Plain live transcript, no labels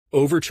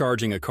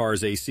Overcharging a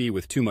car's AC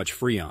with too much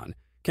Freon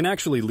can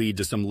actually lead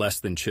to some less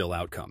than chill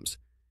outcomes.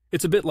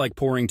 It's a bit like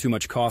pouring too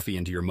much coffee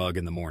into your mug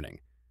in the morning.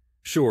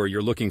 Sure,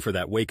 you're looking for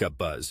that wake-up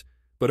buzz,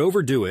 but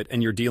overdo it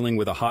and you're dealing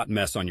with a hot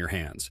mess on your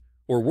hands,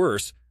 or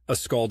worse, a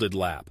scalded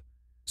lap.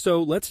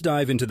 So let's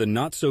dive into the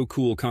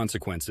not-so-cool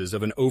consequences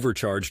of an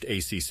overcharged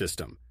AC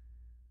system.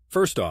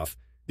 First off,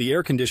 the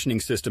air conditioning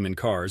system in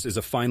cars is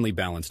a finely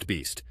balanced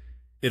beast.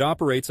 It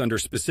operates under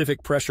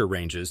specific pressure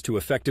ranges to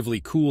effectively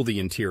cool the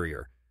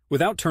interior,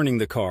 without turning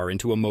the car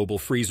into a mobile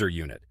freezer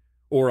unit,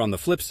 or on the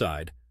flip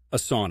side, a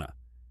sauna.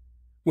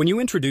 When you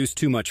introduce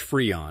too much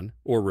Freon,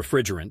 or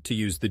refrigerant to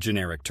use the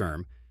generic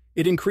term,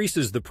 it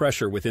increases the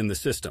pressure within the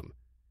system.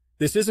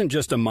 This isn't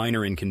just a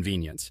minor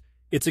inconvenience,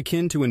 it's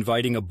akin to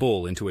inviting a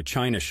bull into a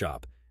china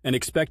shop and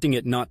expecting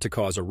it not to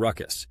cause a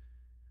ruckus.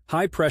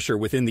 High pressure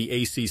within the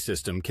AC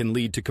system can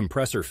lead to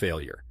compressor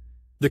failure.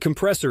 The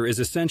compressor is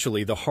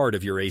essentially the heart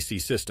of your AC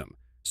system,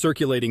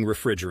 circulating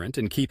refrigerant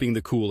and keeping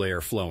the cool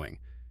air flowing.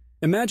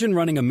 Imagine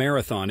running a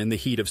marathon in the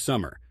heat of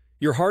summer.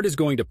 Your heart is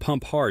going to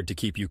pump hard to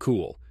keep you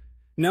cool.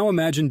 Now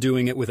imagine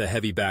doing it with a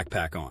heavy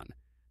backpack on.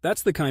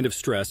 That's the kind of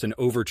stress an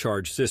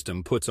overcharged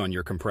system puts on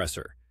your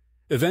compressor.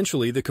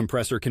 Eventually, the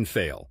compressor can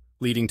fail,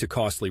 leading to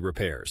costly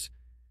repairs.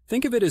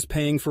 Think of it as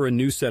paying for a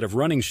new set of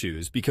running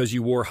shoes because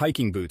you wore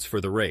hiking boots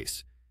for the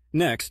race.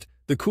 Next,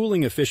 the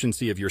cooling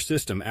efficiency of your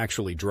system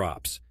actually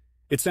drops.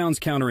 It sounds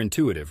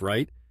counterintuitive,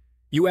 right?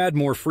 You add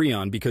more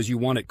Freon because you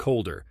want it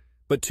colder,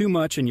 but too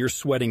much and you're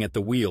sweating at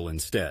the wheel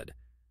instead.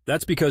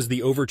 That's because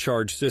the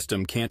overcharged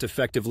system can't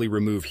effectively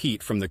remove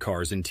heat from the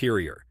car's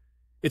interior.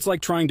 It's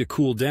like trying to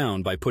cool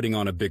down by putting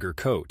on a bigger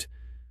coat.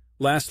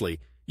 Lastly,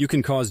 you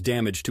can cause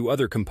damage to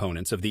other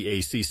components of the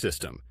AC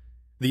system.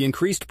 The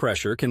increased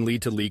pressure can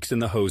lead to leaks in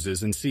the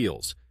hoses and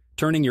seals,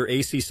 turning your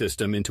AC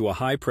system into a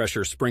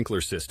high-pressure sprinkler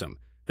system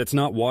that's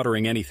not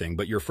watering anything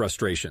but your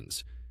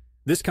frustrations.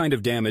 This kind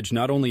of damage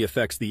not only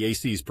affects the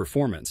AC's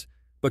performance,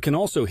 but can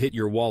also hit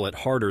your wallet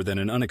harder than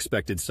an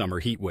unexpected summer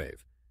heat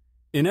wave.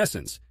 In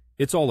essence,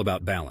 it's all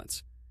about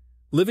balance.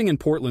 Living in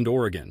Portland,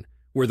 Oregon,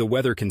 where the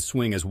weather can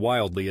swing as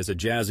wildly as a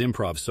jazz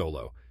improv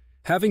solo,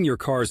 having your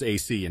car's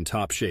AC in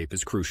top shape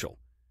is crucial.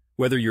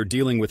 Whether you're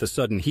dealing with a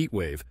sudden heat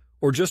wave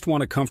or just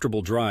want a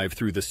comfortable drive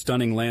through the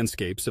stunning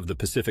landscapes of the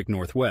Pacific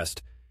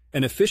Northwest,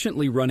 an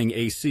efficiently running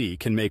AC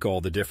can make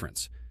all the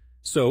difference.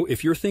 So,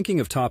 if you're thinking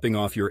of topping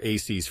off your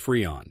AC's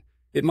Freon,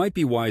 it might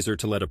be wiser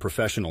to let a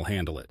professional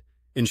handle it,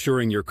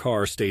 ensuring your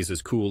car stays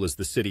as cool as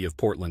the city of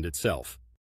Portland itself.